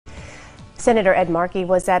Senator Ed Markey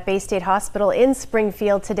was at Bay State Hospital in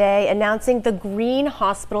Springfield today announcing the Green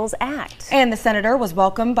Hospitals Act. And the senator was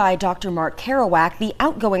welcomed by Dr. Mark Kerouac, the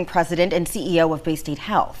outgoing president and CEO of Bay State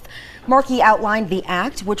Health. Markey outlined the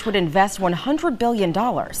act, which would invest $100 billion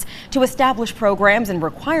to establish programs and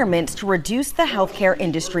requirements to reduce the healthcare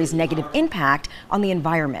industry's negative impact on the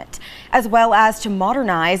environment, as well as to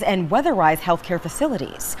modernize and weatherize healthcare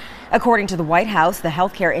facilities. According to the White House, the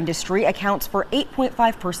healthcare industry accounts for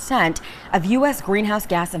 8.5% of U.S. greenhouse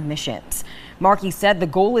gas emissions. Markey said the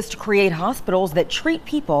goal is to create hospitals that treat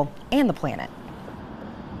people and the planet.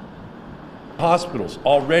 Hospitals,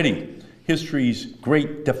 already history's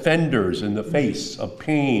great defenders in the face of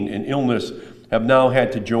pain and illness, have now had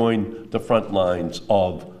to join the front lines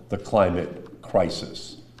of the climate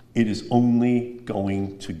crisis. It is only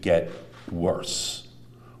going to get worse.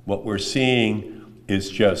 What we're seeing is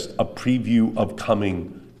just a preview of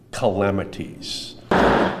coming calamities.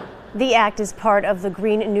 The act is part of the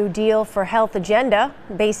Green New Deal for Health agenda.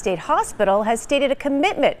 Bay State Hospital has stated a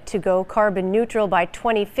commitment to go carbon neutral by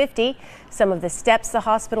 2050. Some of the steps the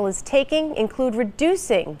hospital is taking include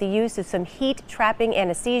reducing the use of some heat-trapping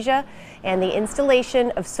anesthesia and the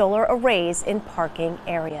installation of solar arrays in parking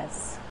areas.